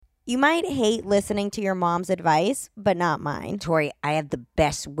You might hate listening to your mom's advice, but not mine. Tori, I have the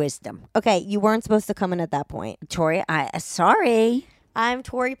best wisdom. Okay, you weren't supposed to come in at that point. Tori, sorry. I'm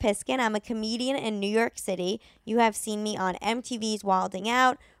Tori Piskin. I'm a comedian in New York City. You have seen me on MTV's Wilding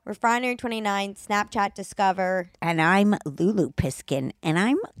Out, Refinery 29, Snapchat Discover. And I'm Lulu Piskin, and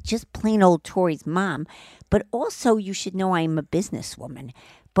I'm just plain old Tori's mom. But also, you should know I'm a businesswoman.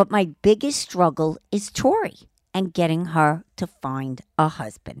 But my biggest struggle is Tori and getting her to find a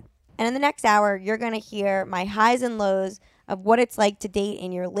husband. And in the next hour, you're going to hear my highs and lows of what it's like to date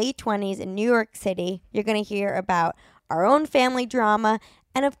in your late 20s in New York City. You're going to hear about our own family drama.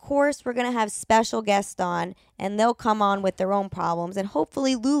 And of course, we're going to have special guests on, and they'll come on with their own problems. And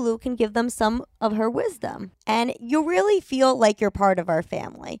hopefully Lulu can give them some of her wisdom. And you'll really feel like you're part of our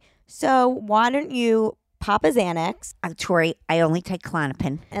family. So why don't you pop a Xanax? Tori, I only take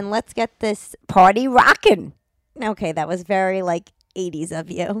Klonopin. And let's get this party rocking. Okay, that was very 80s of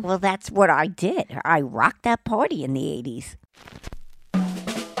you. Well, that's what I did. I rocked that party in the 80s.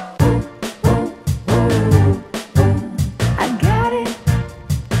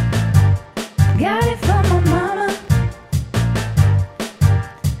 Got it from my mama.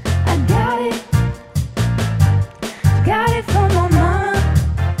 I got it. Got it from my mama.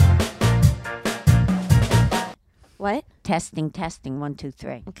 What? Testing, 1, 2,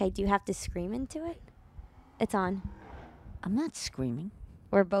 3. Okay, do you have to scream into it? It's on. I'm not screaming.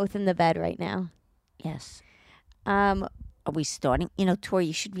 We're both in the bed right now. Yes. Are we starting? Tori,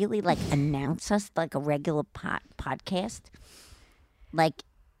 you should really announce us like a regular podcast.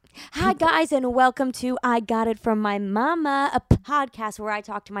 Hi, guys, and welcome to I Got It From My Mama, a podcast where I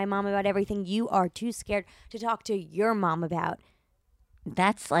talk to my mom about everything you are too scared to talk to your mom about.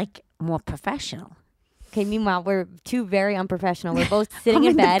 That's more professional. Okay, meanwhile, we're two very unprofessional. We're both sitting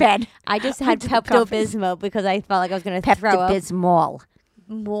in bed. I just had Pepto-Bismol because I felt like I was going to throw up. Pepto-Bismol.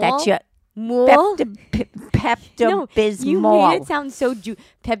 That's your... Mol? Pepto-Bismol. You made it sound so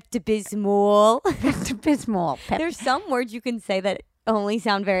Pepto-Bismol. Pepto-Bismol. There's some words you can say that only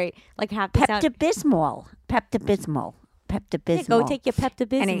sound very have to sound. Pepto-Bismol. Pepto-Bismol. Yeah, go take your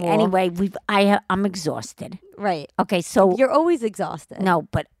Pepto-Bismol. Anyway, I'm exhausted. Right. Okay, so you're always exhausted. No,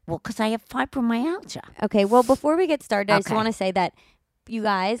 but because I have fibromyalgia. Okay, well, before we get started, I just want to say that you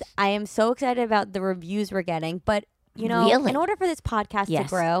guys, I am so excited about the reviews we're getting, but in order for this podcast to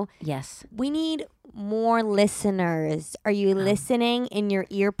grow, we need more listeners. Are you listening in your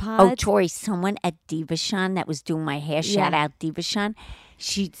ear pods? Oh, Tori, someone at Divashan that was doing my hair, shout out Divashan.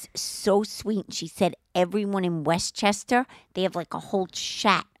 She's so sweet. She said everyone in Westchester, they have a whole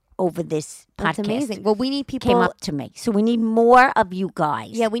chat over this podcast. That's amazing. Well, we need people. Came up to me. So we need more of you guys.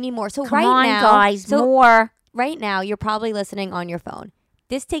 Yeah, we need more. So Come on, guys, more. Right now, you're probably listening on your phone.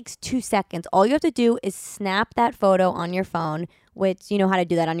 This takes 2 seconds. All you have to do is snap that photo on your phone, which you know how to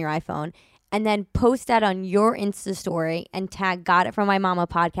do that on your iPhone, and then post that on your Insta story and tag Got It From My Mama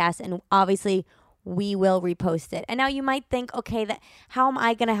podcast, and obviously we will repost it. And now you might think, okay, how am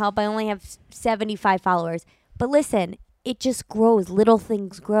I going to help? I only have 75 followers. But listen, it just grows. Little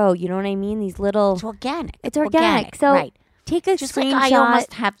things grow. You know what I mean? It's organic. It's organic. So right. Take a just screenshot. Like I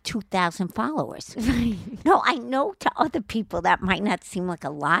almost have 2,000 followers. No, I know to other people that might not seem like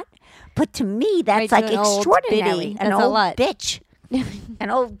a lot, but to me that's extraordinary. An old bitch. An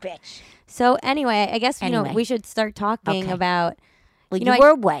old bitch. So anyway, I guess we should start talking about. Well, you were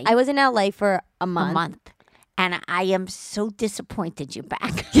away. I was in LA for a month. And I am so disappointed you're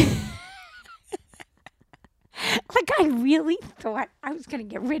back. I really thought I was going to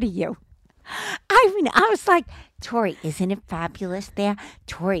get rid of you. I mean, I was like, Tori, isn't it fabulous there?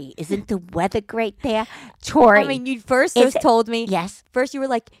 Tori, isn't the weather great there? Tori. I mean, you first just told me. Yes. First, you were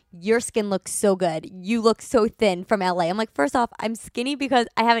like, your skin looks so good. You look so thin from LA. I'm like, first off, I'm skinny because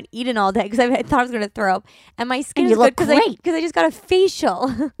I haven't eaten all day because I thought I was going to throw up. And my skin is good because I just got a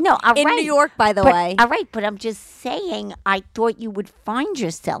facial. No, all in right. New York, by the way. All right, but I'm just saying, I thought you would find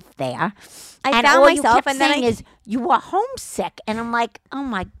yourself there. I found myself, and then you were homesick. And I'm like, oh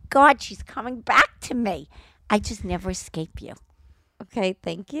my God, she's coming back to me. I just never escape you. Okay,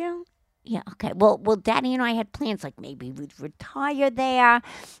 thank you. Yeah, okay. Well, Daddy and I had plans, maybe we'd retire there,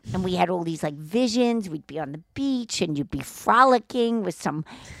 and we had all these visions. We'd be on the beach, and you'd be frolicking with some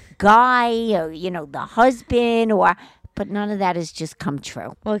guy, or the husband, but none of that has just come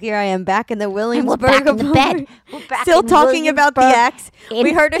true. Well, here I am back in the Williamsburg. We're back in the bed. We're back still talking about the ex.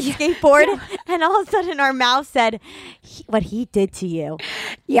 We heard a skateboard, and all of a sudden our mouth said, what he did to you.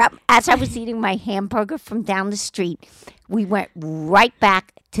 Yep. As I was eating my hamburger from down the street, we went right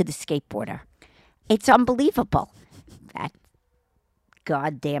back to the skateboarder. It's unbelievable.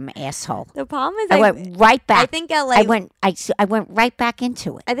 goddamn asshole. The problem is I went right back. I think LA. I went right back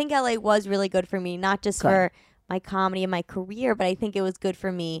into it. I think LA was really good for me, not just for my comedy and my career, but I think it was good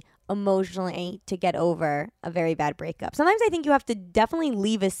for me emotionally to get over a very bad breakup. Sometimes I think you have to definitely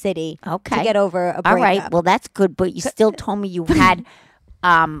leave a city to get over a breakup. All right. Well, that's good, but you still told me you had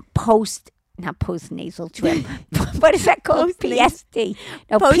not post-nasal drip. What is that called? PSD.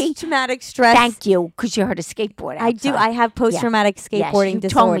 No, Post-traumatic stress. Thank you, because you heard a skateboard outside. I do. I have post-traumatic skateboarding you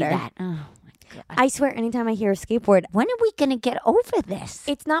disorder. told me that. Oh, my God. I swear, anytime I hear a skateboard, When are we going to get over this?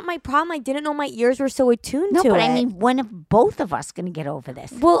 it's not my problem. I didn't know my ears were so attuned No, to but it. I mean, when are both of us going to get over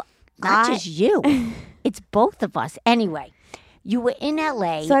this? well, Not just you. It's both of us. Anyway, you were in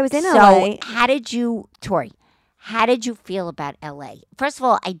LA. So I was in so LA. How did you, Tori, how did you feel about LA? First of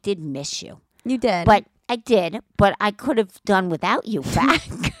all, I did miss you. You did. But I could have done without you back.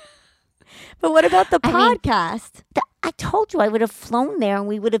 But what about the I mean, podcast? I told you I would have flown there and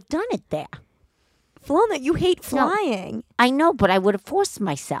we would have done it there. Flown that you hate flying. I know, but I would have forced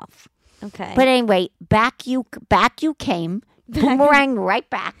myself. Okay. But anyway, back you came, boomerang right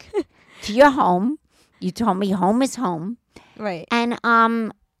back to your home. You told me home is home. right. And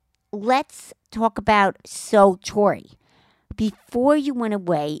let's talk about Tori. Before you went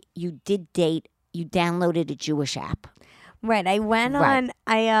away, you did date. You downloaded a Jewish app. Right. I went Right.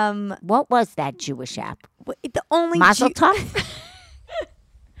 on. What was that Jewish app? The only Mazel Tov.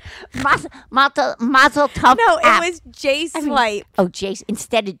 Mazel Tov. No, app. it was J Swipe. Oh, J.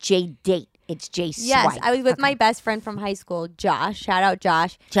 Instead of J Date, it's J Swipe. Yes, I was with my best friend from high school, Josh. Shout out,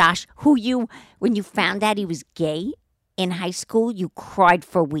 Josh. Josh, when you found out he was gay in high school, you cried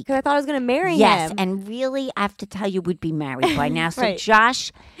for a week. Because I thought I was going to marry Yes, him. and really, I have to tell you, we'd be married by now. So, Right.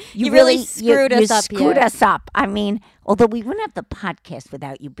 Josh, you really screwed us up screwed here. us up. I mean, although we wouldn't have the podcast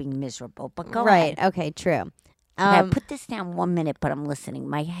without you being miserable. But go right. ahead. Okay, true. Okay, put this down 1 minute, but I'm listening.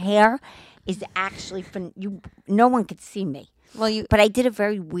 My hair is actually no one could see me. Well, But I did a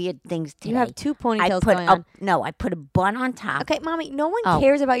very weird thing today. you have two I ponytails put going on. I put a bun on top. Okay, Mommy, no one Oh.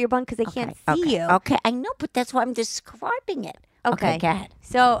 cares about your bun because they can't see okay, you. Okay, I know, but that's why I'm describing it. Okay. Go ahead.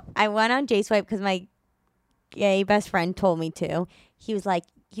 So I went on J Swipe because my gay best friend told me to. He was like,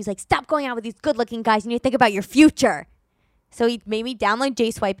 stop going out with these good-looking guys. You need to think about your future. So he made me download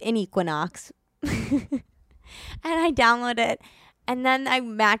J Swipe in Equinox, and I downloaded it, and then I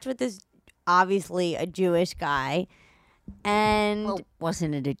matched with this obviously a Jewish guy, and Well,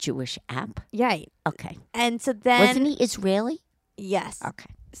 wasn't it a Jewish app? right, Okay. and so then Wasn't he Israeli? yes, Okay.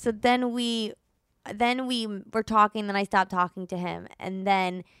 so then we were talking, then I stopped talking to him, and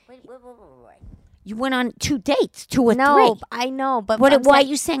then Wait. You went on 2 dates, 2 or no, 3. I know, but Why I'm are saying-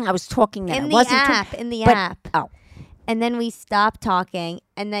 you saying I was talking and in I the wasn't app, in the but- app. Oh. And then we stopped talking,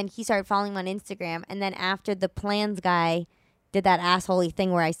 and then he started following me on Instagram, and then after the plans guy did that assholey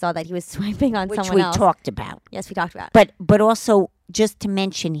thing where I saw that he was swiping on Which someone we else. talked about. Yes, we talked about it. But also, just to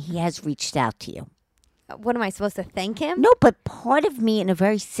mention, he has reached out to you. What am I supposed to thank him? No, but part of me, in a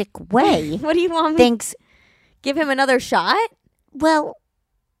very sick way, What do you want me thinks, give him another shot? well,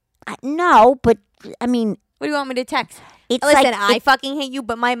 no, but I mean, What do you want me to text? it's Listen, like I fucking hate you,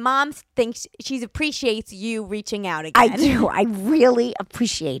 but my mom thinks she appreciates you reaching out again. I do. I really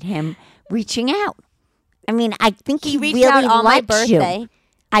appreciate him reaching out. I mean, I think He he reached really out on my likes birthday. you.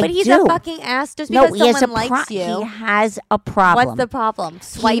 I But he's do. a fucking ass just No, because he has someone a likes you. He has a problem. What's the problem?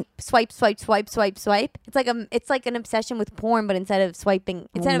 Swipe, swipe, swipe, swipe, swipe, swipe. It's like an obsession with porn, but instead of swiping,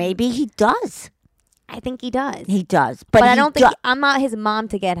 Well, maybe he does. I think he does. He does, but I he don't think do- I'm not his mom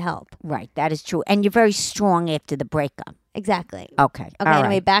to get help. Right, that is true. And you're very strong after the breakup. Exactly. Okay. Okay. all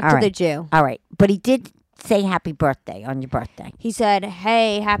Anyway, right, back all to right, the Jew. All right, but he did say happy birthday on your birthday. He said,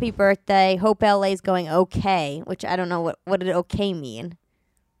 "Hey, happy birthday. Hope LA's going okay." Which I don't know what did okay mean.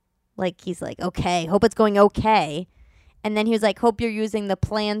 Like he's like, "Okay, hope it's going okay," and then he was like, "Hope you're using the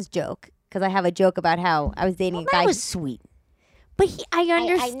plans joke." Because I have a joke about how I was dating Well, a guy. that was sweet. But I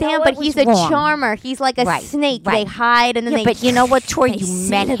understand. know But it was he's a wrong. charmer. He's like a Right, snake. right. They hide and then Yeah, they. but you know what, Tori? they You sit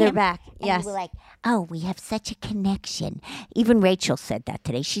met to their him, back. and Yes. you were like, oh, we have such a connection. Even Rachel said that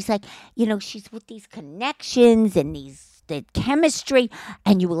today. She's like, she's with these connections and the chemistry.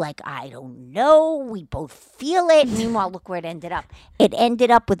 And you were like, I don't know. We both feel it. Meanwhile, look where it ended up. It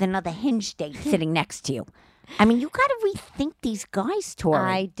ended up with another hinge date sitting next to you. I mean, you got to rethink these guys, Tori.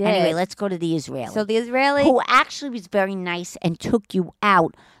 I did. Anyway, let's go to the Israeli. So the Israeli. who actually was very nice and took you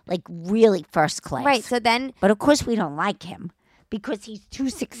out like really first class. Right. So then. But of course, we don't like him because he's too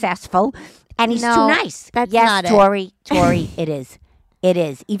successful and he's No, too nice. that's yes, not it. Tori, it is. It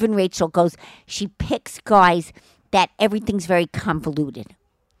is. Even Rachel goes, she picks guys that everything's very convoluted.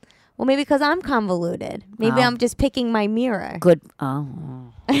 Well, maybe because I'm convoluted. Maybe Oh. I'm just picking my mirror. Good.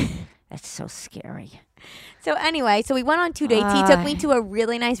 Oh, that's so scary. So anyway, so we went on 2 dates. He took me to a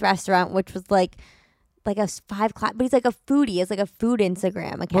really nice restaurant, which was like a 5 class. But he's like a foodie. It's like a food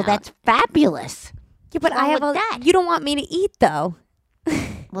Instagram account. Well, that's fabulous. yeah. But what's I wrong have with a. that? You don't want me to eat though.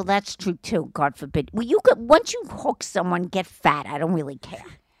 Well, that's true too. God forbid. Well, you could once you hook someone, get fat. I don't really care.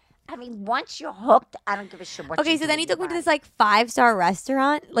 I mean, once you're hooked, I don't give a shit what. Okay, you so do then he with took your me to this body. like 5-star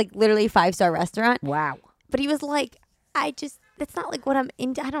restaurant, like literally 5-star restaurant. Wow. But he was like, that's not like what I'm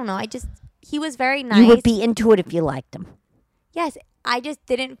into. I don't know. He was very nice. You would be into it if you liked them. Yes, I just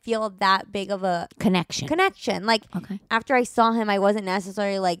didn't feel that big of a Connection. Like Okay. after I saw him, I wasn't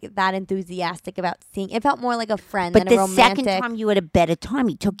necessarily like that enthusiastic about seeing. It felt more like a friend But than a the romantic. second time you had a better time,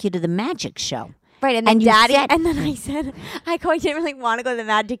 he took you to the magic show. Right, and then And you Daddy, said- and then I said, I didn't really want to go to the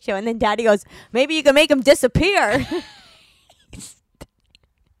magic show, and then Daddy goes, maybe you can make him disappear.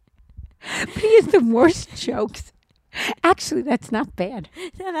 But he has the worst jokes. Actually, that's not bad.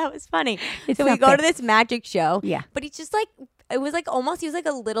 And that was funny. It's So we not go bad. to this magic show. Yeah. But he's just like, it was like almost, he was like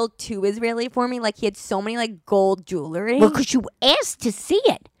a little too Israeli for me. Like he had so many like gold jewelry. Well, because you asked to see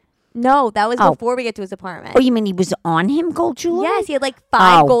it. No, that was Oh. before we get to his apartment. Oh, you mean he was on him, gold jewelry? Yes, he had like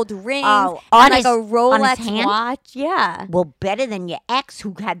 5 Oh. gold rings, Oh, and on like his- a on Rolex his hand? watch. Yeah. Well, better than your ex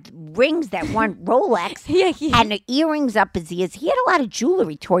who had rings that weren't Rolex. Yeah. And the earrings up his ears. He had a lot of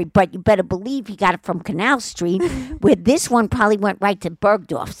jewelry, Tori, but you better believe he got it from Canal Street, where this one probably went right to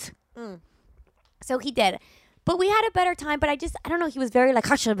Bergdorf's. So he did. But we had a better time, but I don't know, he was very like,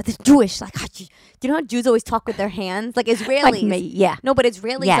 hush, but this Jewish, like, hush. Do you know how Jews always talk with their hands? Like Israelis. Like me, yeah. No, but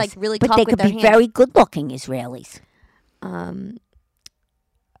Israelis Yes, like really but talk they with could their be hands. very good-looking Israelis.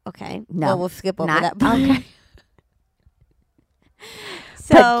 Okay. No, Well, we'll skip over not- that part. okay.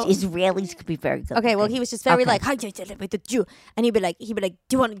 So But Israelis could be very good. okay, well, he was just very Okay. like, hi, with the Jew, and he'd be like, do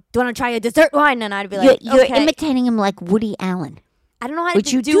you want to try a dessert wine? And I'd be like, You're okay. imitating him like Woody Allen. I don't know how Which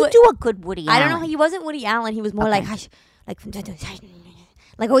to you do it. do a good Woody I Allen. don't know. He wasn't Woody Allen. He was more like, Okay. hush,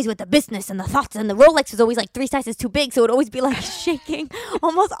 like always with the business and the thoughts. And the Rolex was always like 3 sizes too big, so it would always be like shaking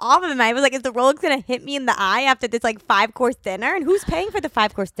almost off of him. I was like, is the Rolex gonna hit me in the eye after this like 5-course dinner? And who's paying for the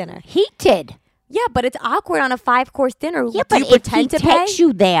 5-course dinner? He did. Yeah, but it's awkward on a 5-course dinner. Yeah, Do but you if he pretend to takes pay?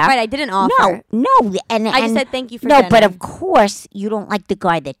 you there, Right, I didn't offer. no, and I just and- said thank you for no, dinner. but of course you don't like the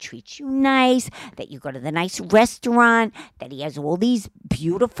guy that treats you nice, that you go to the nice restaurant, that he has all these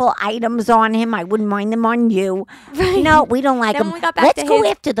beautiful items on him. I wouldn't mind them on you. Right. No, we don't like Then him. when we got back Let's to go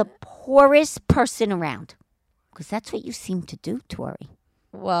his- after the poorest person around, because that's what you seem to do, Tori.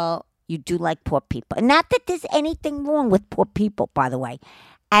 Well, You do like poor people, and not that there's anything wrong with poor people, by the way.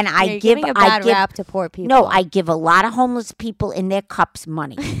 And I you're give giving a bad I give rap to poor people. no, I give a lot of homeless people in their cups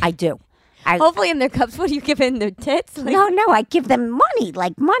money. I do. Hopefully in their cups, what do you give in their tits? Like, No, I give them money,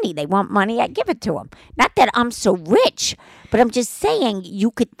 like money. They want money, I give it to them. Not that I'm so rich, but I'm just saying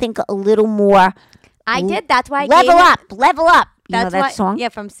you could think a little more. I did. That's why I level gave him, up, level up. You know That's that why, song? Yeah,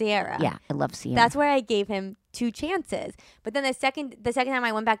 from Sierra. Yeah, I love seeing. That's where I gave him 2 chances. But then the second time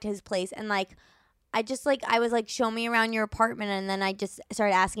I went back to his place and like I was like, show me around your apartment, and then I just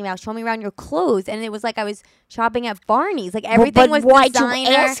started asking about, show me around your clothes, and it was like I was shopping at Barney's, like everything was why'd designer.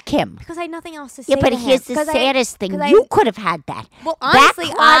 you ask him? Because I had nothing else to say. Yeah, but to here's him. the 'Cause I- saddest thing. 'cause I- You could have had that. Well, honestly,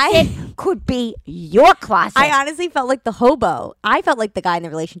 that closet could be your closet. I honestly felt like the hobo. I felt like the guy in the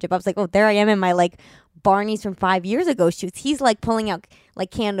relationship. I was like, oh, there I am in my like Barney's from 5 years ago shoes. He's like pulling out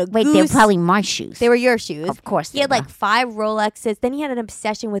like Canada Wait, Goose. they're probably my shoes. They were your shoes. Of course He they had like were. 5 Rolexes. Then he had an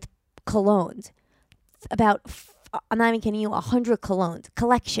obsession with colognes. I'm not even kidding you, 100 colognes.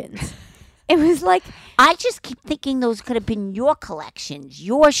 Collections. It was like, I just keep thinking those could have been your collections,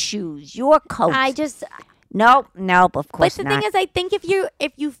 your shoes, your coats. Nope, of but course the not. thing is, I think if you,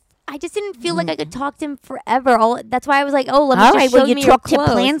 I just didn't feel like I could talk to him forever. That's why I was like, oh, let me All just right, show well, you me your talked to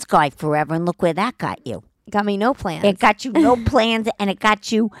clothes. Plans Guy forever, and look where that got you. Got me no plans. It got you no plans, and it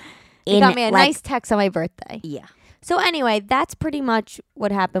got you in. It got me a like, nice text on my birthday. Yeah. So anyway, that's pretty much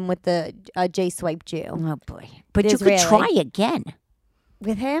what happened with the J Swipe Jew. Oh boy. But The you could Israeli. try again.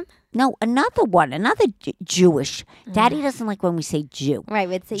 With him? No, another one, another Jewish. Daddy doesn't like when we say Jew. Right,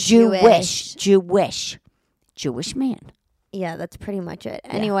 we'd say Jewish man. Yeah, that's pretty much it.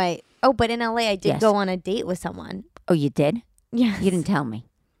 Anyway, but in LA, I did Yes. go on a date with someone. Oh, you did? Yeah. You didn't tell me.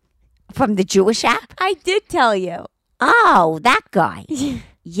 From the Jewish app? I did tell you. Oh, that guy.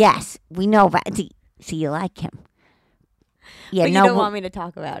 Yes, we know that. See, you like him. Yeah, But no, you don't want me to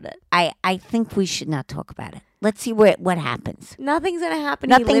talk about it. I think we should not talk about it. Let's see what happens. Nothing's going to happen.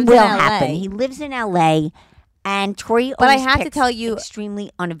 He Nothing lives will in LA. happen. He lives in LA, and Tori But I always have to picks tell you- extremely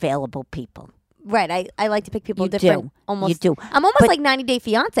unavailable people. Right. I like to pick people You different. do. Almost. You do. I'm almost But- like 90 Day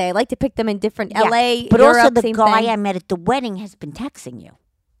Fiance. I like to pick them in different Yeah, LA, But Europe, also the same guy thing. I met at the wedding has been texting you.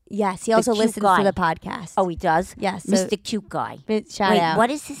 Yes, he also cute listens guy. to the podcast. Oh, he does? yes. So, Mr. Cute Guy. shout Wait, out. what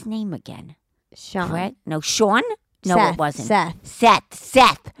is his name again? Sean. Brett? No, Sean? No, Seth. it wasn't. Seth.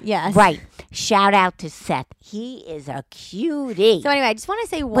 Seth. Yes. Right. Shout out to Seth. He is a cutie. So anyway, I just want to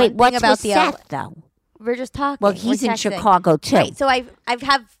say one Wait, thing what's about with the Seth, though? We're just talking. Well, We're he's in texting. Chicago, too. Right. So I've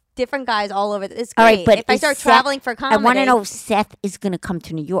have different guys all over. It's great. All right, but if I is start Seth- traveling for I comedy, want to know if Seth is going to come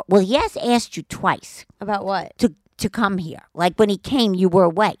to New York. Well, he has asked you twice about what. to come here. Like when he came, you were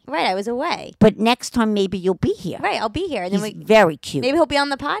away. Right. I was away. But next time, maybe you'll be here. Right. I'll be here, and He's then very cute. maybe he'll be on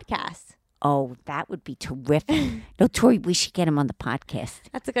the podcast. Oh, that would be terrific. No, Tori, we should get him on the podcast.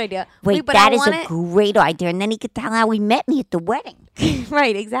 That's a good idea. Wait, but that I is want a great idea. And then he could tell how he met me at the wedding.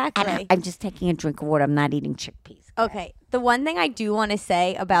 Right. And Exactly. I'm just taking a drink of water. I'm not eating chickpeas. Okay. The one thing I do want to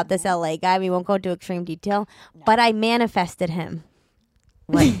say about this LA guy, we won't go into extreme detail, but I manifested him.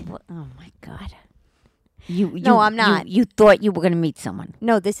 What? Oh, my God. No, I'm not. You thought you were going to meet someone.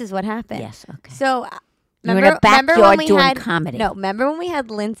 No, this is what happened. Yes, okay. So, You're in a remember when backyard we doing had comedy. No, remember when we had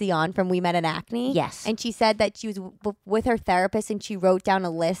Lindsay on from We Met at Acne? Yes. And she said that she was with her therapist and she wrote down a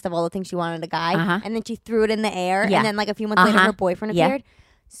list of all the things she wanted in a guy, Uh-huh. and then she threw it in the air, Yeah. and then like a few months later, Uh-huh. her boyfriend Yeah. appeared.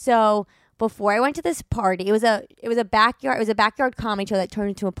 So before I went to this party, it was a backyard comedy show that turned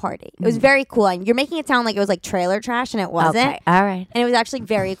into a party. It was very cool. And you're making it sound like it was like trailer trash, and it wasn't. Okay, all right. And it was actually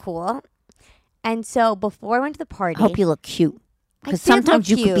very cool. And so before I went to the party, I hope you look cute. I Because did look sometimes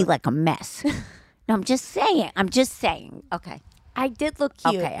you could be cute. like a mess. No, I'm just saying. Okay. I did look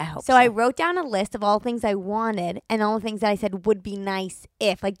cute. Okay, I hope so. I so. wrote down a list of all the things I wanted and all the things that I said would be nice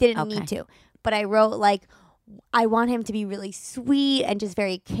if, like, didn't need Okay. to. But I wrote, like, I want him to be really sweet and just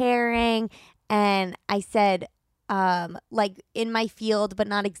very caring. And I said, like, in my field, but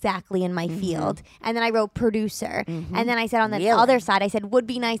not exactly in my field. And then I wrote producer. And then I said on the Really? other side, I said, would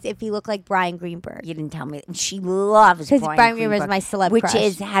be nice if he looked like Brian Greenberg. You didn't tell me. And she loves Because Brian Greenberg is my celeb which crush.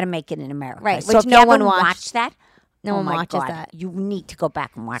 is How to Make It in America. Right, So which if no you one haven't watched. watched that, No oh one my watches God, that. You need to go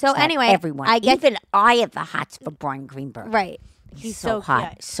back and watch So that. anyway, everyone. I get- Even I have the hots for Brian Greenberg. Right. He's so hot.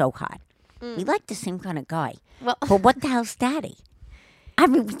 cute. So hot. We like the same kind of guy. Well, But what the hell's daddy? I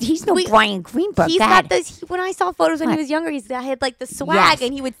mean, he's no We- Brian Greenberg. he's Go got ahead. this. When I saw photos when he What? was younger, he had like the swag, Yes.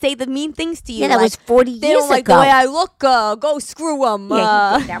 and he would say the mean things to you. Yeah, that like, was 40 they years don't like ago. the way I look. Go screw them.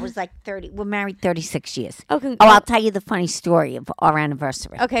 Yeah, he did. That was like 30. We're married 36 years. Okay. Oh, I'll tell you the funny story of our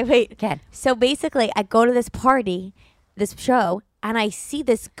anniversary. Okay, wait. Go ahead. So basically, I go to this party, this show, and I see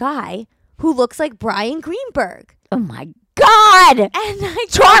this guy who looks like Brian Greenberg, Oh, my God. and I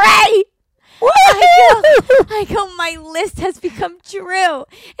go, Tori! I go, my list has become true.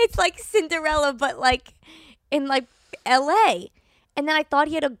 It's like Cinderella, but like in like LA. And then I thought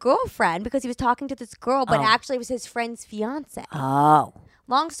he had a girlfriend because he was talking to this girl, but Oh. actually it was his friend's fiance. Oh.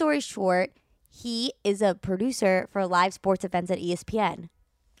 Long story short, he is a producer for live sports events at ESPN,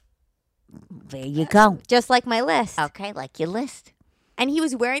 There you go. just like my list. Okay, like your list. And he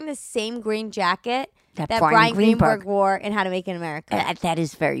was wearing the same green jacket That that Brian Brian Greenberg Greenberg wore in How to Make It in America. That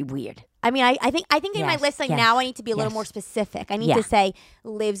is very weird. I mean, I think in my Yes, list, like yes, now I need to be a little yes. more specific. I need Yeah. to say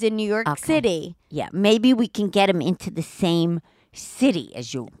lives in New York Okay. City. Yeah, maybe we can get him into the same city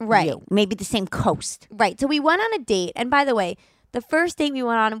as you. Right. you. Maybe the same coast. Right. So we went on a date, and by the way, the first date we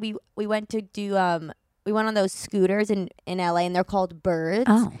went on, we went to do we went on those scooters in LA, and they're called Birds.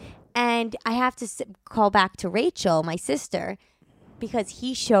 Oh. And I have to call back to Rachel, my sister, because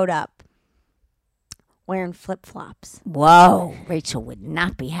he showed up wearing flip flops. Whoa. Rachel would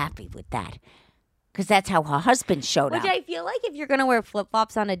not be happy with that. Because that's how her husband showed Which up. I feel like if you're gonna wear flip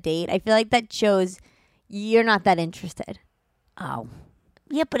flops on a date, I feel like that shows you're not that interested. Oh.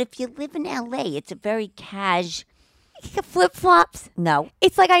 Yeah, but if you live in LA, it's a very cash. Flip flops. No.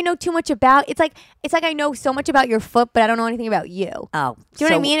 It's like I know too much about. It's like I know so much about your foot, but I don't know anything about you. Oh. Do you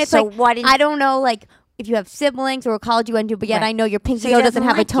know what I mean? It's so like what? I don't know like if you have siblings or what college you went to, but yet Right. I know your pinky So he toe doesn't doesn't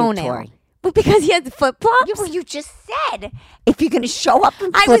have like a you, toenail. Tori. But because he has flip flops, Yeah, well, you just said if you're going to show up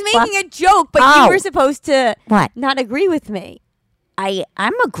in I was making a joke, but Oh. you were supposed to What? not agree with me.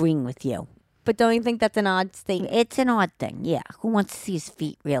 I'm agreeing with you. But don't you think that's an odd statement? It's an odd thing, yeah. Who wants to see his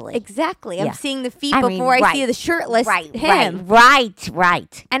feet, really? Exactly. Yeah. I'm seeing the feet I mean, before I right. see the shirtless right, him.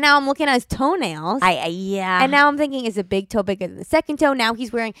 right. And now I'm looking at his toenails. Yeah. And now I'm thinking, is the big toe bigger than the second toe? Now he's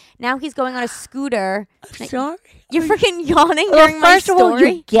going on a scooter. sorry. You're freaking yawning Well, during my first of all,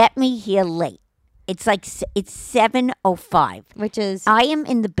 story. you get me here late. It's like it's 7:05. Which is I am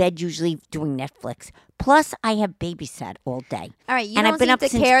in the bed usually doing Netflix. Plus, I have babysat all day. all right. You and don't I've been seem up to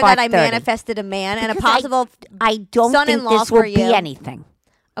since care that I 5:30. manifested a man and a Because possible. I don't think son-in-law this for will be you. anything.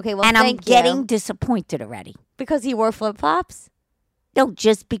 Okay, well, and I'm thank getting you. disappointed already. Because he wore flip-flops? No,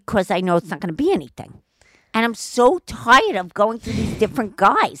 just because I know it's not going to be anything. And I'm so tired of going through these different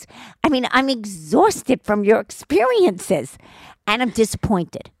guys. I mean, I'm exhausted from your experiences. And I'm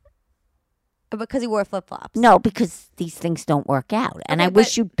disappointed. Because he wore flip-flops? No, because these things don't work out. And Okay, I wish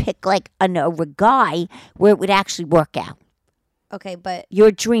but- you'd pick like a guy where it would actually work out. Okay, but... You're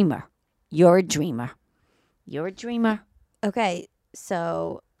a dreamer. You're a dreamer. You're a dreamer. Okay,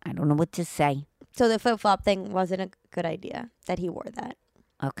 so... I don't know what to say. So the flip-flop thing wasn't a good idea that he wore that.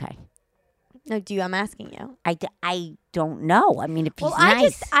 Okay. No, I'm asking you. I don't know. I mean, if he's Well,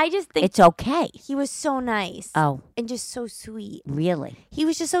 nice, I just think it's okay. he was so nice. Oh, And just so sweet. really? He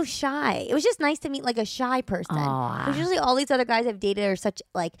was just so shy. It was just nice to meet like a shy person. Aw. Because usually all these other guys I've dated are such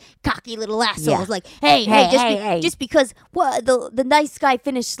like cocky little assholes. Yeah. Like, hey, Hey, just because the nice guy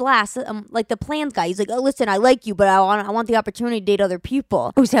finished last, like the plans guy. He's like, oh, listen, I like you, but I want the opportunity to date other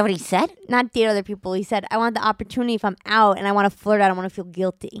people. Oh, is that what he said? Not date other people. He said, I want the opportunity if I'm out and I want to flirt. I don't want to feel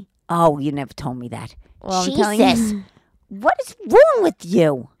guilty. Oh, you never told me that. Well, I'm Jesus, telling you. what is wrong with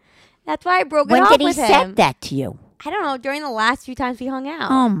you? That's why I broke it When off did he with say him. that to you? I don't know. During the last few times we hung out.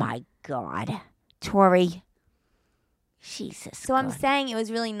 Oh my God, Tori. Jesus. So I'm God. saying it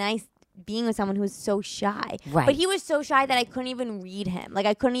was really nice being with someone who was so shy. Right. But he was so shy that I couldn't even read him. Like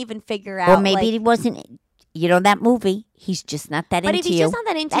I couldn't even figure out. Or maybe like, he wasn't. You know that movie? He's just not that But into if he's you. just not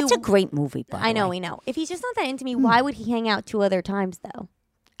that into That's a you, great movie, by the I know, way. we know. If he's just not that into me, why would he hang out 2 other times though?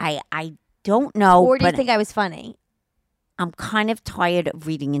 I don't know, Or do you but think I was funny? I'm kind of tired of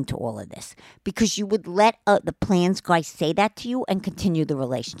reading into all of this because you would let the plans guy say that to you and continue the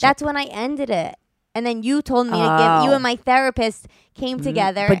relationship. That's when I ended it. And then you told me to Oh. give you and my therapist came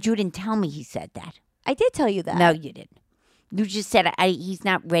together. But you didn't tell me he said that. I did tell you that. No, you didn't. You just said he's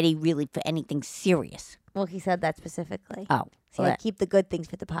not ready really for anything serious. Well, he said that specifically. Oh, So I keep the good things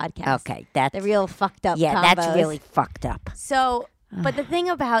for the podcast. okay. That's The real fucked up yeah. combos. That's really fucked up. So, but the thing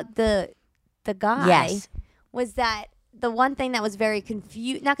about the guy Yes. was that the one thing that was very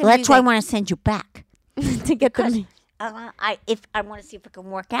confused, not Well, confusing, that's why I want to send you back. to get them. I want to see if it can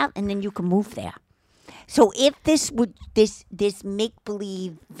work out, and then you can move there. So if this make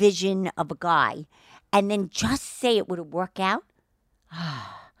believe vision of a guy, and then just say it would work out,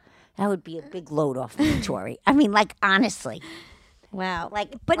 that would be a big load off me, Tori. I mean, like honestly, Wow.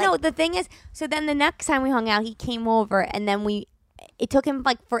 But no, the thing is, so then the next time we hung out, he came over, and then it took him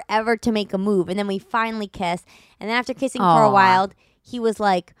like forever to make a move, and then we finally kissed, and then after kissing for a Aw. while, he was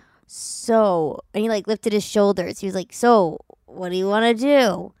like, so, and he like lifted his shoulders. He was like, so, what do you want to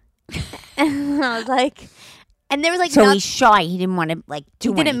do? And I was like, and there was like, so he's shy. He didn't want to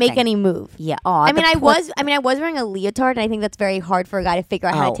do. he didn't make anything. any move. Yeah. I mean, I was wearing a leotard, and I think that's very hard for a guy to figure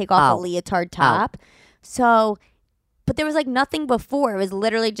out how Oh, to take off oh, a leotard top. So, but there was like nothing before. It was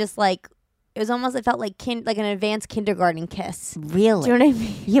literally just like, it was almost, it felt like like an advanced kindergarten kiss. Really? Do you know what I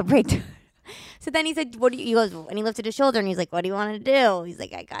mean? Yeah, right. So then he said, "What do you?" He goes, and he lifted his shoulder, and he's like, "What do you want to do?" He's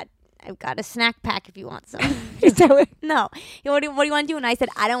like, I've got a snack pack if you want some." Is that what? No. What do you want to do? And I said,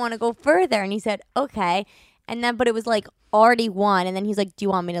 I don't want to go further. And he said, okay. And then, but it was like already 1. And then he's like, do you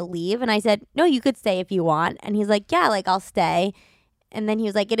want me to leave? And I said, no, you could stay if you want. And he's like, yeah, like I'll stay. And then he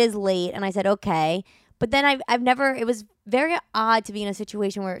was like, it is late. And I said, okay. But then I've never, it was very odd to be in a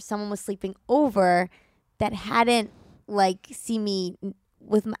situation where someone was sleeping over that hadn't like seen me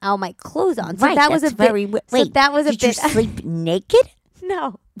without my clothes on. So Right, that was a that's bit, very so wait, that was a did bit. you sleep naked?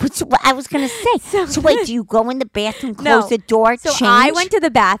 No. What's what I was gonna say? So wait, do you go in the bathroom, No. close the door, So change? I went to the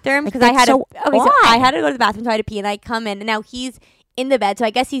bathroom Like, because I that's had so so I odd. had to go to the bathroom, so I had to pee, and I come in, and now he's in the bed, so I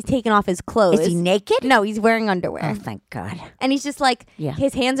guess he's taken off his clothes. Is he naked? No, he's wearing underwear, Oh, thank God. and he's just like, Yeah.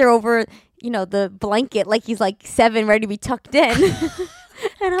 his hands are over, the blanket, like he's like 7, ready to be tucked in.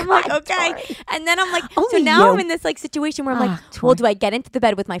 And I'm like, okay. Tori. And then I'm like, so Only now you. I'm in this like situation where I'm like, Tori. well, do I get into the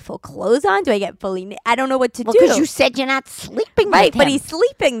bed with my full clothes on? Do I get fully? I don't know what to Well, do. because you said you're not sleeping right, with but him. he's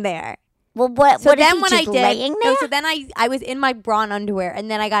sleeping there. Well, what? So what is then he, when just I did, laying there? no, so then I was in my bra and underwear,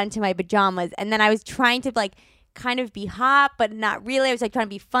 and then I got into my pajamas, and then I was trying to like kind of be hot, but not really. I was like trying to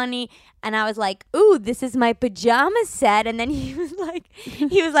be funny, and I was like, "Ooh, this is my pajama set." And then he was like,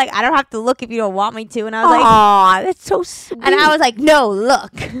 "I don't have to look if you don't want me to." And I was like, Aw, that's so sweet. and I was like, "No,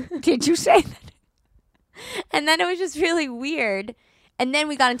 look." Did you say that? And then it was just really weird. And then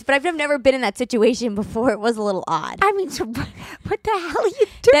we got into, but I've never been in that situation before. It was a little odd. I mean, so what the hell are you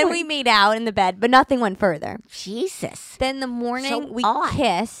doing? Then we made out in the bed, but nothing went further. Jesus. Then the morning So we odd.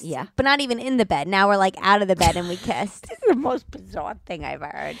 kissed, Yeah. but not even in the bed. Now we're like out of the bed and we kissed. This is the most bizarre thing I've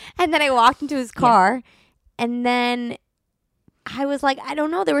heard. And then I walked into his car, and then I was like, I don't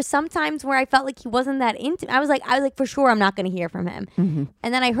know. There were some times where I felt like he wasn't that into. I was like, for sure, I'm not going to hear from him. Mm-hmm.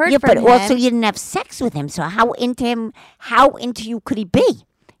 And then I heard Yeah, from but him. also you didn't have sex with him, so how into you could he be?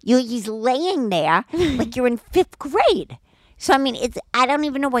 He's laying there like you're in 5th grade. So I mean, I don't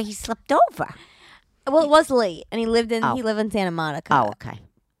even know why he slept over. Well, it was late, and he lived in Oh. Santa Monica. Oh, okay.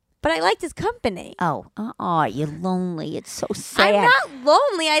 But I liked his company. Oh, you're lonely. It's so sad. I'm not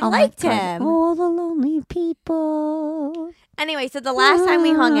lonely. I Oh my liked God. him. All the lonely people. Anyway, so the last time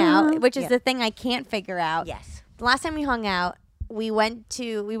we hung out, which is Yeah. the thing I can't figure out. Yes. The last time we hung out, we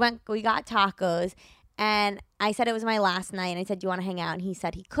got tacos, and I said it was my last night, and I said, do you want to hang out? And he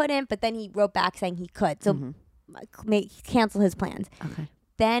said he couldn't, but then he wrote back saying he could. So cancel his plans. Okay.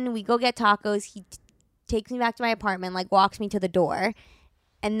 Then we go get tacos. He takes me back to my apartment, like walks me to the door.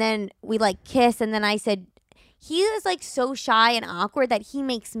 And then we like kiss. And then I said, he is like so shy and awkward that he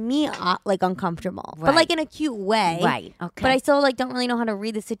makes me like uncomfortable, but like in a cute way. Right. Okay. But I still like don't really know how to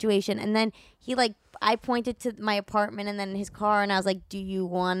read the situation. And then he like, I pointed to my apartment and then his car and I was like, do you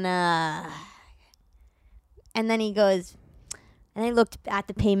wanna? And then he goes, and I looked at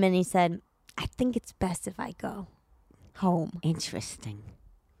the payment and he said, I think it's best if I go home. Interesting.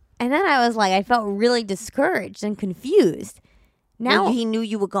 And then I was like, I felt really discouraged and confused. Now Well, he knew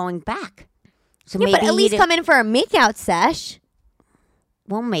you were going back. So yeah, maybe but at least come in for a makeout sesh.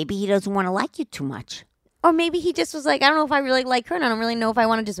 Well, maybe he doesn't want to like you too much. Or maybe he just was like, I don't know if I really like her and I don't really know if I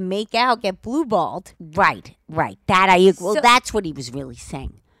want to just make out, get blue balled. Right. That I agree. Well, So- that's what he was really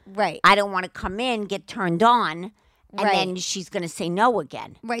saying. Right. I don't want to come in, get turned on, and Right. then she's going to say no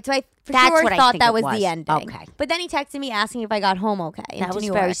again. Right. So I for That's sure what I thought think that it was was. the ending. Okay. But then he texted me asking if I got home okay. That into was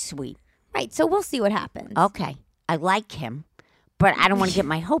New very York. sweet. Right. So we'll see what happens. Okay. I like him, but I don't want to get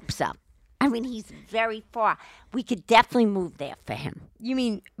my hopes up. I mean, he's very far. We could definitely move there for him. You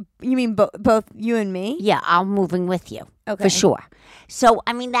mean both you and me? Yeah, I'm moving with you. Okay. For sure. So,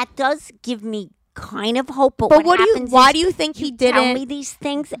 I mean, that does give me kind of hope. But But what why happens do you think he tell me didn't? these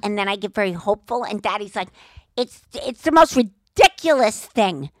things, and then I get very hopeful, and Daddy's like, it's the most ridiculous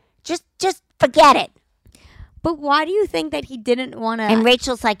thing. Just forget it. But why do you think that he didn't want to? And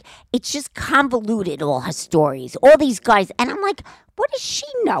Rachel's like, it's just convoluted, all her stories, all these guys. And I'm like, what does she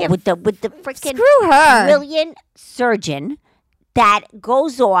know with the freaking Screw her. brilliant surgeon that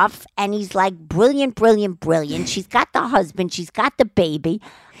goes off and he's like brilliant. She's got the husband, she's got the baby.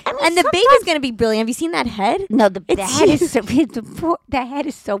 I mean, And the sometimes- baby's gonna be brilliant. Have you seen that head? No, the It's head is so the head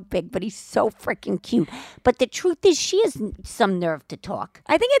is so big, but he's so freaking cute. But the truth is, she has some nerve to talk.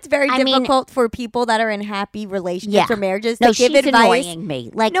 I think it's very I mean- difficult for people that are in happy relationships or marriages to No, give she's advice. annoying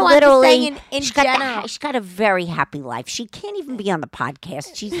me. Like No, I'm just literally, saying in she's got general. she's got a very happy life. She can't even be on the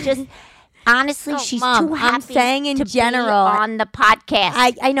podcast. She's just honestly, Oh, she's Mom, too I'm happy saying in to general. be on the podcast.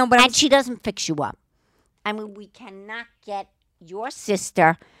 I know, but I'm and she doesn't fix you up. I mean, we cannot get your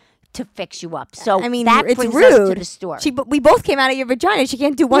sister to fix you up. So I mean, that it's brings rude. us to the story. We both came out of your vagina. She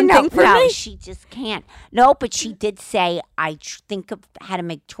can't do one no, thing for no, me. she just can't. No, but she did say, I think of how to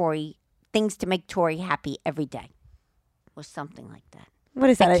make things to make Tori happy every day. Or something like that. What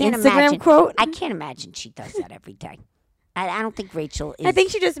is that? I An can't Instagram imagine. quote? I can't imagine she does that every day. I don't think Rachel is I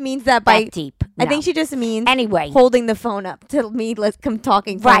think she just means that by. that deep. I No. think she just means Anyway. holding the phone up to me. Let's come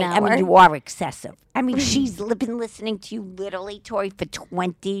talking for Right. an I hour. mean, you are excessive. I mean, she's been listening to you literally, Tori, for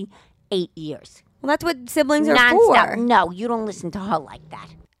 28 years. Well, that's what siblings are Nonstop. for. No, you don't listen to her like that.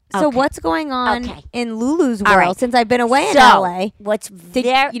 So Okay. what's going on Okay. in Lulu's All world right. since I've been away in So, LA? what's You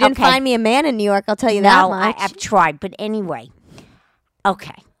there? didn't okay. find me a man in New York. I'll tell you that No, much. I've tried. But anyway,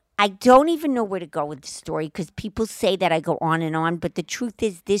 okay. I don't even know where to go with the story because people say that I go on and on. But the truth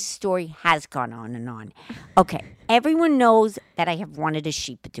is, this story has gone on and on. Okay. Everyone knows that I have wanted a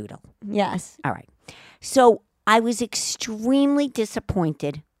sheepadoodle. Yes. All right. So I was extremely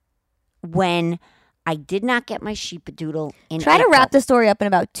disappointed when I did not get my sheepadoodle in Try to April. wrap the story up in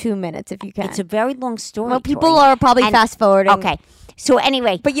about 2 minutes if you can. It's a very long story. well, people Tori. are probably And- fast forwarding. Okay. So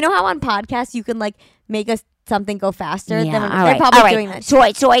anyway. But you know how on podcasts you can like make something go faster? Yeah, Then all they're right. probably all right. doing that. So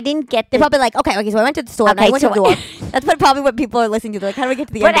I didn't get They're the probably like, okay, so I went to the store and Okay, I went to so- the door. That's probably what people are listening to. They're like, how do we get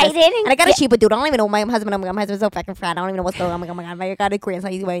to the But end of I this? didn't And I got a get- sheep dude. I don't even know my husband. My husband's so fucking fat. I don't even know what's going on. Oh my God, I got a Korean. So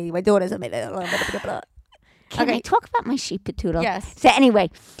my daughter's. Can Okay. I talk about my sheepadoodle? Yes. So anyway,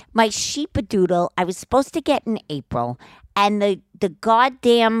 my sheepadoodle I was supposed to get in April, and the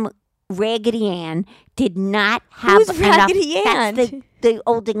goddamn Raggedy Ann did not have Who's enough. Raggedy Ann? That's the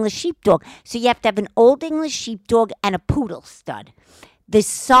Old English sheepdog. So you have to have an Old English sheepdog and a poodle stud. The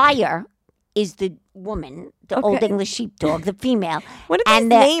sire is the woman, the Old Okay. English sheepdog, the female. What are these and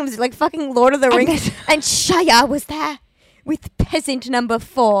names? Like fucking Lord of the Rings. And Shia was there. with peasant number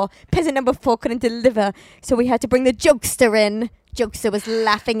 4. Peasant number 4 couldn't deliver, so we had to bring the jokester in. Jokester was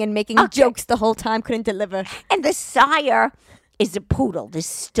laughing and making jokes the whole time, couldn't deliver. And the sire is a poodle, this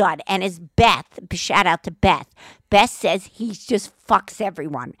stud, and is Beth. Shout out to Beth. Beth says he just fucks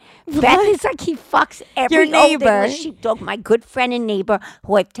everyone. Beth is like he fucks every Your neighbor. old English sheepdog. My good friend and neighbor,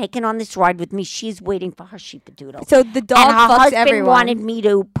 who I've taken on this ride with me, she's waiting for her sheepadoodle. So the dog and her fucks husband everyone. wanted me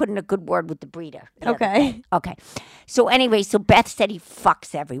to put in a good word with the breeder. the other Okay. day. Okay. So anyway, so Beth said he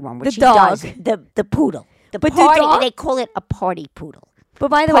fucks everyone, which The dog. he does. The poodle. The But the party. dog- They call it a party poodle. But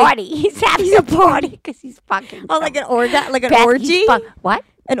by the way, Party. He's having a party because he's fucking. oh, like an like an Beth, orgy? he's what?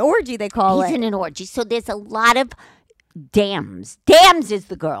 An orgy, they call He's it. in an orgy. So there's a lot of dams. Dams is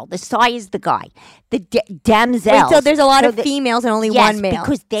the girl. The Sai is the guy. The damsels. Wait, so there's a lot So of the- females and only yes, one male.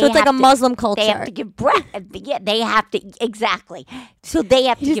 because they so it's like a have to- Muslim culture. They have to give birth. Yeah, they have to exactly. So they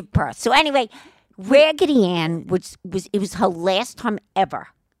have to give birth. So anyway, Raggedy Ann was her last time ever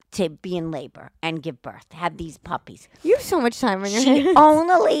to be in labor and give birth, have these puppies. You have so much time on your She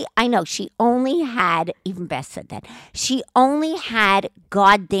hands. she only had, even Beth said that, she only had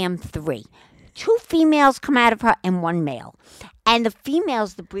goddamn 3. 2 females come out of her and 1 male. And the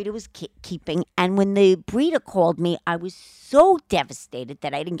females the breeder was keeping. And when the breeder called me, I was so devastated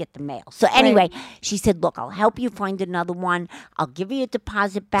that I didn't get the male. So anyway, she said, look, I'll help you find another one. I'll give you a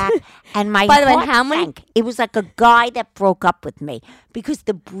deposit back. And my By the way, heart how many- sank. It was like a guy that broke up with me because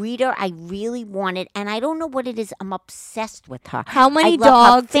the breeder I really wanted, and I don't know what it is, I'm obsessed with her. How many I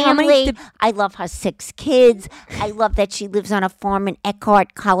love dogs? Her How family. many I love her 6 kids. I love that she lives on a farm in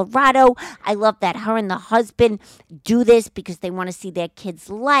Eckhart, Colorado. I love that her and the husband do this because they want to see their kids'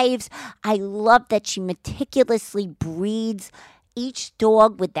 lives. I love that she meticulously breeds each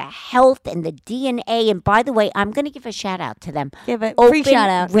dog with the health and the DNA. And by the way, I'm going to give a shout out to them. Give it Open free shout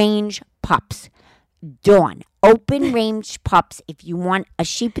out. range pups. Dawn. Open range pups. If you want a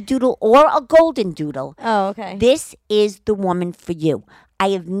sheepadoodle or a golden doodle, Oh, okay. this is the woman for you. I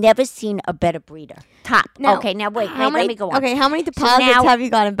have never seen a better breeder. Top. Now, Okay, now wait, how many, let me go on. Okay, how many deposits now- have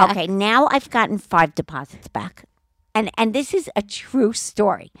you gotten back? Okay, now I've gotten 5 deposits back. And this is a true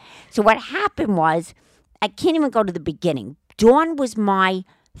story. So what happened was, I can't even go to the beginning. Dawn was my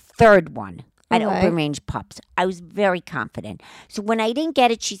 3rd one at Okay. Open Range Pups. I was very confident. So when I didn't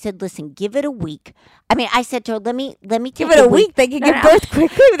get it, she said, listen, give it a week. I mean, I said to her, let me take Give it a week. They can No, give no. birth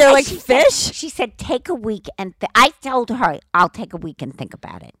quickly. They're And like she said- fish. she said, take a week. And I told her, I'll take a week and think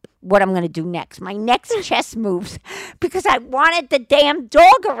about it. What I'm going to do next. My next chess moves because I wanted the damn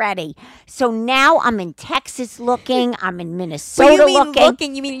dog already. So now I'm in Texas looking. I'm in So Minnesota you mean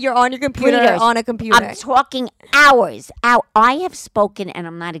looking. You mean you're on your computer Breeders. on a computer? I'm talking hours. I have spoken, and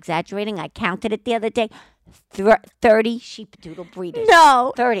I'm not exaggerating. I counted it the other day. 30 sheepadoodle breeders.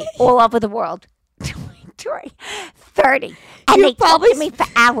 No. 30 all over the world. 30. And You they probably talk to me for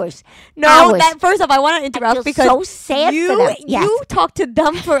hours. No, hours. that first off, I want to interrupt feel because so sad you for them. Yes. you talked to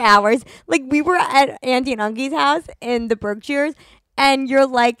them for hours. Like we were at Auntie and Uncle's house in the Berkshires. And they're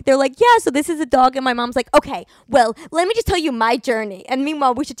like, yeah, so this is a dog. And my mom's like, okay, well, let me just tell you my journey. And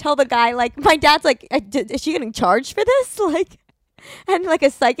meanwhile, we should tell the guy, like, my dad's like, is she getting charged for this? Like, and like a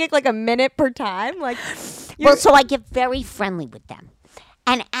psychic, like a minute per time? Like, Well, so I get very friendly with them.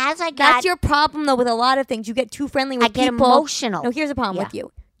 And as I got... that's your problem, though, with a lot of things. You get too friendly with I get people. emotional. No, here's the problem Yeah. with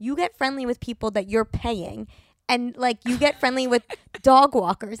you. You get friendly with people that you're paying. And like you get friendly with dog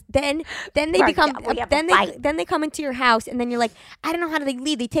walkers, then they Right, become yeah, we have a then fight. they come into your house, and then you're like, I don't know how do they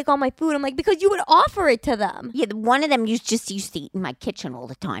leave? They take all my food. I'm like, because you would offer it to them. Yeah, one of them used to eat in my kitchen all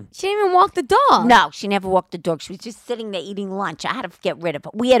the time. She didn't even walk the dog. No, she never walked the dog. She was just sitting there eating lunch. I had to get rid of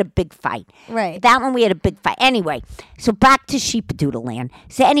her. We had a big fight. Right. That one we had a big fight. Anyway, so back to Sheepadoodle Land.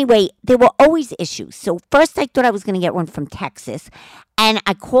 So anyway, there were always issues. So first I thought I was going to get one from Texas. And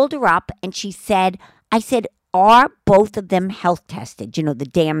I called her up and I said, are both of them health tested? You know, the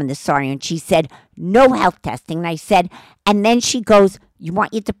dam and the sorry. And she said, no health testing. And I said, and then she goes, you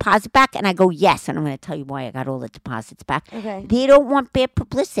want your deposit back? And I go, yes. And I'm going to tell you why I got all the deposits back. Okay. They don't want bad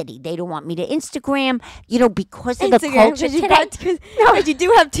publicity. They don't want me to Instagram, because of the Instagram, culture 'cause you today. because you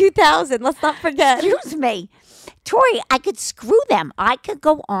do have 2,000. Let's not forget. Excuse me. Tori, I could screw them. I could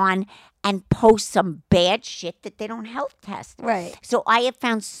go on and post some bad shit that they don't health test. Right. So I have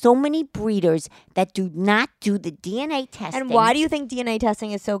found so many breeders that do not do the DNA testing. And why do you think DNA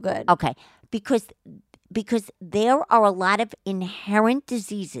testing is so good? Okay, because there are a lot of inherent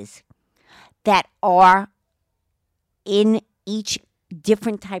diseases that are in each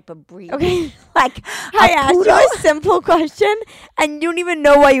different type of breed. Okay. Like I a asked you poodle. a simple question, and you don't even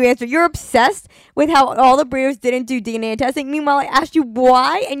know why you answered. You're obsessed with how all the breeders didn't do DNA testing. Meanwhile, I asked you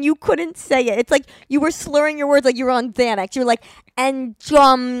why, and you couldn't say it. It's like you were slurring your words like you were on Xanax. You were like, and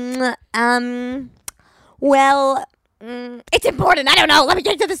well, it's important. I don't know. Let me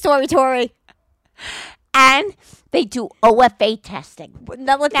get to the story, Tori. And they do OFA testing.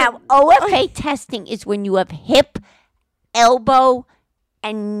 Now, OFA testing is when you have hip, elbow,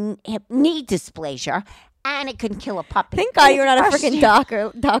 and hip knee dysplasia, and it can kill a puppy. Thank God you're not a First freaking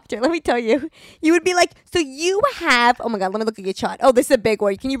year- doctor. Let me tell you. You would be like, so you have, oh my God, let me look at your chart. Oh, this is a big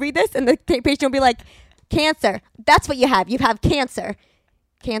word. Can you read this? And the patient will be like, cancer. That's what you have. You have cancer.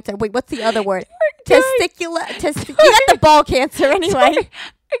 Cancer. Wait, what's the other word? Testicular. You got the ball cancer anyway. Sorry,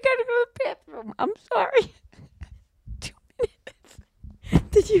 I gotta go to the bathroom. I'm sorry. 2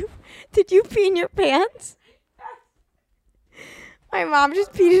 minutes. Did you pee in your pants? My mom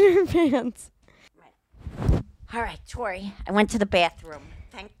just peed in her pants. All right, Tori. I went to the bathroom.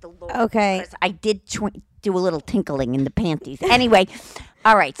 Thank the Lord. Okay. Because I did do a little tinkling in the panties. Anyway,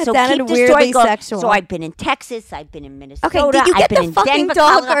 all right. So That keep sounded the story weirdly going. sexual. So I've been in Texas. I've been in Minnesota. Okay, did you I've get been the in fucking Denver,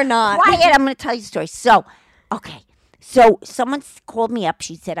 dog Colorado. or not? Quiet. I'm going to tell you the story. So, okay. So someone called me up.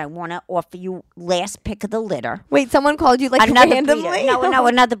 She said, I want to offer you last pick of the litter. Wait, someone called you like Another randomly? breeder. No,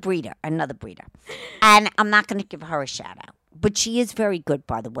 another breeder. Another breeder. And I'm not going to give her a shout out. But she is very good,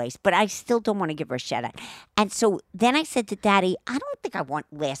 by the way. But I still don't want to give her a shout out. And so then I said to Daddy, I don't think I want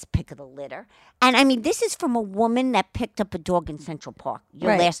last pick of the litter. And I mean, this is from a woman that picked up a dog in Central Park.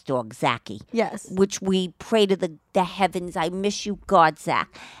 Your Right. last dog, Zachy. Yes. Which we pray to the heavens. I miss you, God,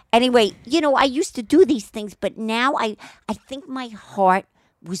 Zach. Anyway, I used to do these things, but now I think my heart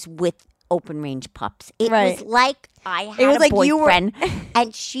was with open range pups. It Right. was like I had It was a like you were- boyfriend,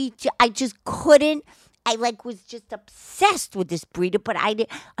 and I just couldn't. I was just obsessed with this breeder, but I did.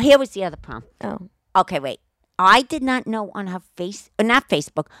 Here was the other problem. Oh. Okay, wait. I did not know on her not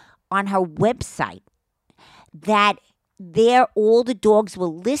Facebook, on her website that all the dogs were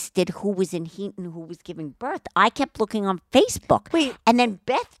listed who was in heat and who was giving birth. I kept looking on Facebook. Wait. And then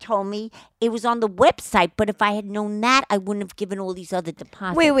Beth told me it was on the website, but if I had known that, I wouldn't have given all these other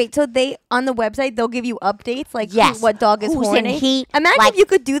deposits. Wait. So on the website, they'll give you updates like Yes. what dog is Who's in horny? heat, Imagine like- if you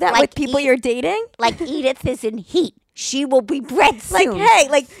could do that like with people you're dating. Like Edith is in heat. She will be bred Like, soon. hey,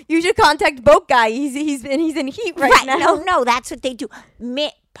 like you should contact Boat Guy. He's in heat right now. No, that's what they do.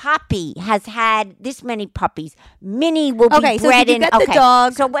 Poppy has had this many puppies. Minnie will be Okay, so bred did you in. get the okay,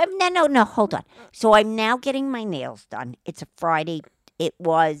 dog? So no, hold on. So I'm now getting my nails done. It's a Friday. It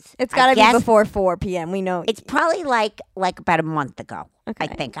was. It's I got to be guess before 4 p.m. We know. It's probably like about a month ago. I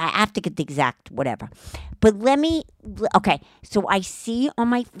Okay. think I have to get the exact whatever. But okay. So I see on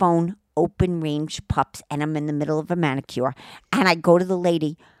my phone open range pups, and I'm in the middle of a manicure, and I go to the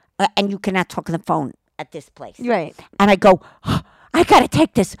lady, and you cannot talk on the phone at this place. right. And I go, I gotta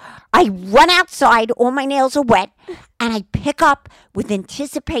take this. I run outside, all my nails are wet, and I pick up with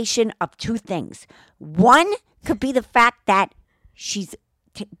anticipation of two things. One could be the fact that she's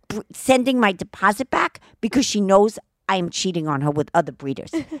sending my deposit back because she knows I am cheating on her with other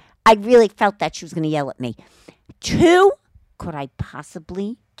breeders. I really felt that she was going to yell at me. Two, could I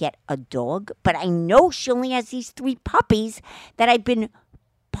possibly get a dog? But I know she only has these 3 puppies that I've been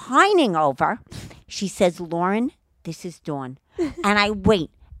pining over. She says, Lauren, this is Dawn. And I wait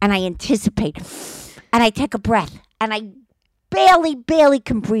and I anticipate and I take a breath and I barely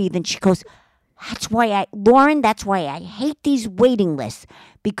can breathe. And she goes, that's why I hate these waiting lists,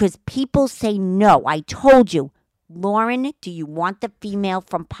 because people say no. I told you, Lauren, do you want the female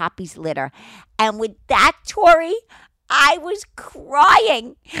from Poppy's litter? And with that, Tori, I was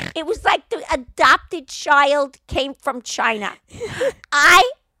crying. It was like the adopted child came from China. I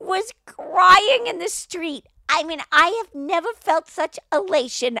was crying in the street. I mean, I have never felt such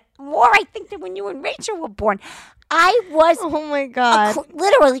elation. More, I think, than when you and Rachel were born. I was Oh my God.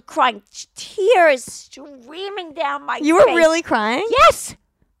 literally crying, tears streaming down my You were face. really crying? Yes.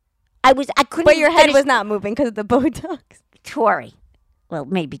 I couldn't But even your head finish was not moving because of the Botox. Tori. Well,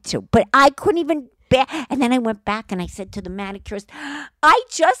 maybe 2. But I couldn't even bear. And then I went back and I said to the manicurist, I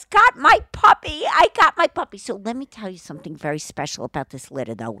just got my puppy. So let me tell you something very special about this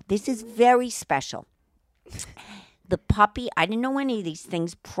litter, though. This is very special. The puppy, I didn't know any of these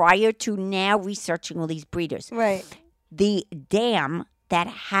things prior to now researching all these breeders. Right. The dam that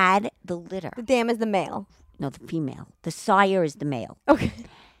had the litter, The dam is the male. no, the female, the sire is the male. Okay.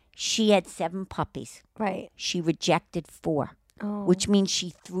 She had 7 puppies. Right. She rejected 4, Oh. which means she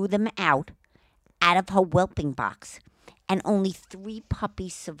threw them out of her whelping box. And only 3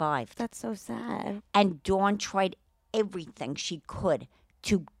 puppies survived. That's so sad. And Dawn tried everything she could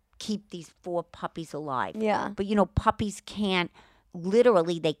to keep these 4 puppies alive. Yeah. But, puppies can't,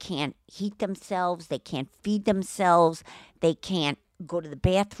 literally, they can't heat themselves. They can't feed themselves. They can't go to the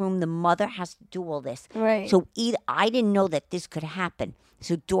bathroom. The mother has to do all this. Right. So I didn't know that this could happen.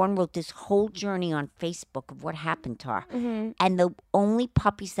 So Dawn wrote this whole journey on Facebook of what happened to her. Mm-hmm. And the only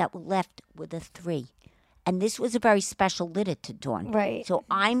puppies that were left were the 3. And this was a very special litter to Dawn. Right. So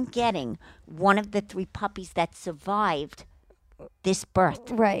I'm getting one of the 3 puppies that survived this birth.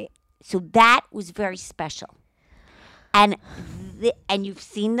 Right. So that was very special. And and you've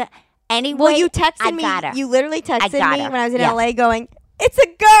seen the anyway. Well, you texted me. Got her. You literally texted got me her. when I was in Yeah. LA going, "It's a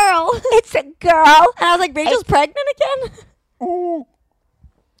girl." It's a girl. And I was like, "Rachel's pregnant again?"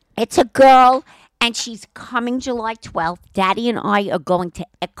 It's a girl, and she's coming July 12th. Daddy and I are going to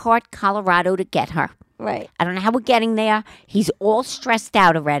Eckhart, Colorado to get her. Right. I don't know how we're getting there. He's all stressed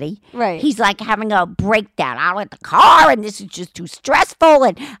out already. Right. He's like having a breakdown. I don't like the car, and this is just too stressful.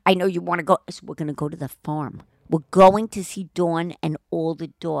 And I know you want to go. So we're going to go to the farm. We're going to see Dawn and all the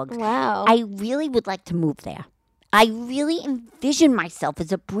dogs. Wow. I really would like to move there. I really envision myself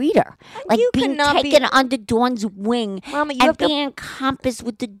as a breeder, like You being cannot be- taken under Dawn's wing Mama, you and have to- being encompassed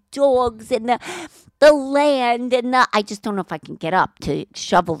with the dogs and the land and I just don't know if I can get up to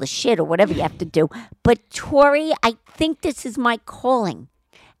shovel the shit or whatever you have to do. But Tori, I think this is my calling.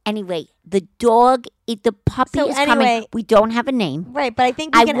 Anyway, the puppy So is anyway- coming. We don't have a name. Right, but I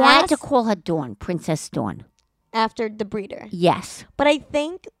think we I can wanted ask to call her Dawn, Princess Dawn. after the breeder. Yes, But I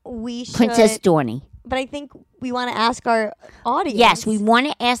think we should. Princess Dawny. But I think we want to ask our audience. Yes, we want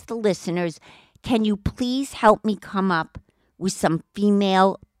to ask the listeners, can you please help me come up with some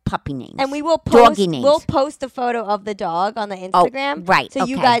female puppy names? And we will post. Doggy names. We'll post a photo of the dog on the Instagram. Right. So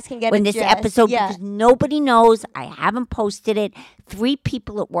you okay. guys can get when a this gist. episode Yeah. because nobody knows. I haven't posted it. 3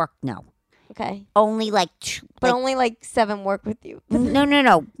 people at work know. Okay. Only like 2. But only like 7 work with you.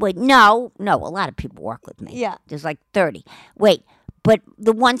 No. Wait, no. A lot of people work with me. Yeah. There's like 30. Wait, but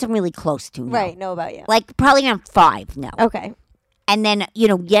the ones I'm really close to know. Right. Know about you. Like probably around 5 know. Okay. And then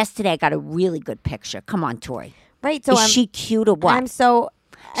yesterday I got a really good picture. Come on, Tori. Right. So Is she cute or what? I'm so.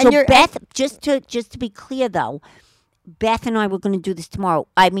 And So you're, Beth, just to be clear though, Beth and I were going to do this tomorrow.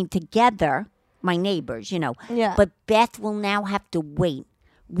 I mean, together, my neighbors, Yeah. But Beth will now have to wait.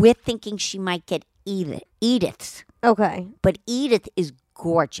 We're thinking she might get Edith's, Okay. but Edith is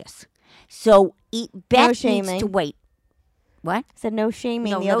gorgeous. So Beth needs shaming. to wait. What? Said no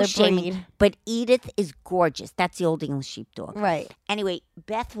shaming the no other shaming. breed. But Edith is gorgeous. That's the Old English sheepdog. Right. Anyway,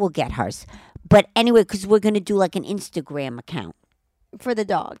 Beth will get hers. But anyway, because we're going to do like an Instagram account. For the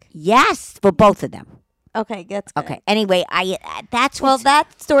dog. Yes, for both of them. Okay. That's good. Okay. Anyway, that's Well, what's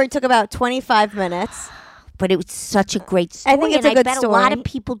that story took about 25 minutes. but it was such a great story. I think it's a and good I bet a lot story. of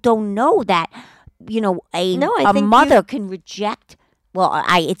people don't know that, a think mother can reject. Well,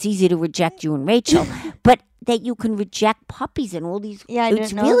 it's easy to reject you and Rachel, but that you can reject puppies and all these. Yeah, I it's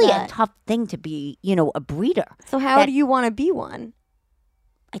didn't know really that. a tough thing to be, a breeder. So how That- do you want to be one?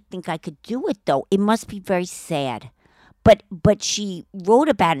 I think I could do it though. It must be very sad. But she wrote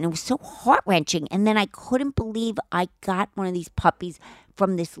about it and it was so heart-wrenching. And then I couldn't believe I got one of these puppies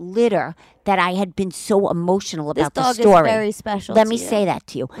from this litter that I had been so emotional This about the dog story. is very special. Let to me you. say that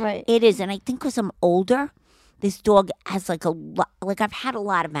to you. Right. It is. And I think because I'm older, this dog has like I've had a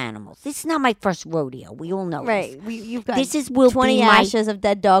lot of animals. This is not my first rodeo. We all know Right. You've got This will 20 be my ashes of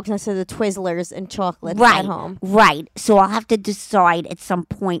dead dogs next to the Twizzlers and chocolates right, at home. right. So I'll have to decide at some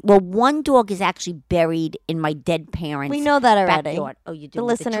point. Well, one dog is actually buried in my dead parents' We know that already. backyard. Oh, you do. The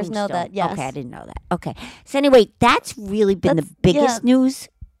with listeners know tombstone. that, yes. Okay, I didn't know that. Okay. So anyway, that's really been the biggest news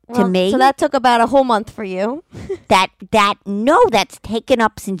to Well, me. So that took about a whole month for you. that's taken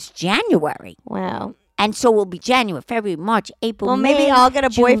up since January. Wow. And so it will be January, February, March, April, Well, May, maybe I'll get a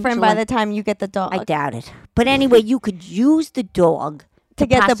June, boyfriend by July. the time you get the dog. I doubt it. But anyway, you could use the dog To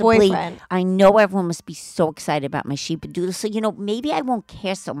get the possibly- boyfriend. I know everyone must be so excited about my sheepadoodle. So, maybe I won't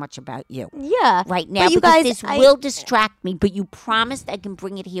care so much about you Yeah. right now But you because guys, this I- will distract me. But you promised I can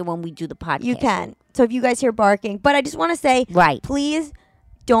bring it here when we do the podcast. You can. So if you guys hear barking. But I just want to say, Right. please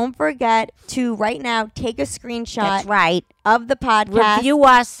don't forget to right now take a screenshot That's right. of the podcast. Review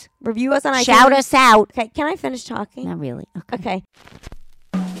us. Review us on iTunes. Shout us out. Okay, can I finish talking? Not really. Okay. Okay.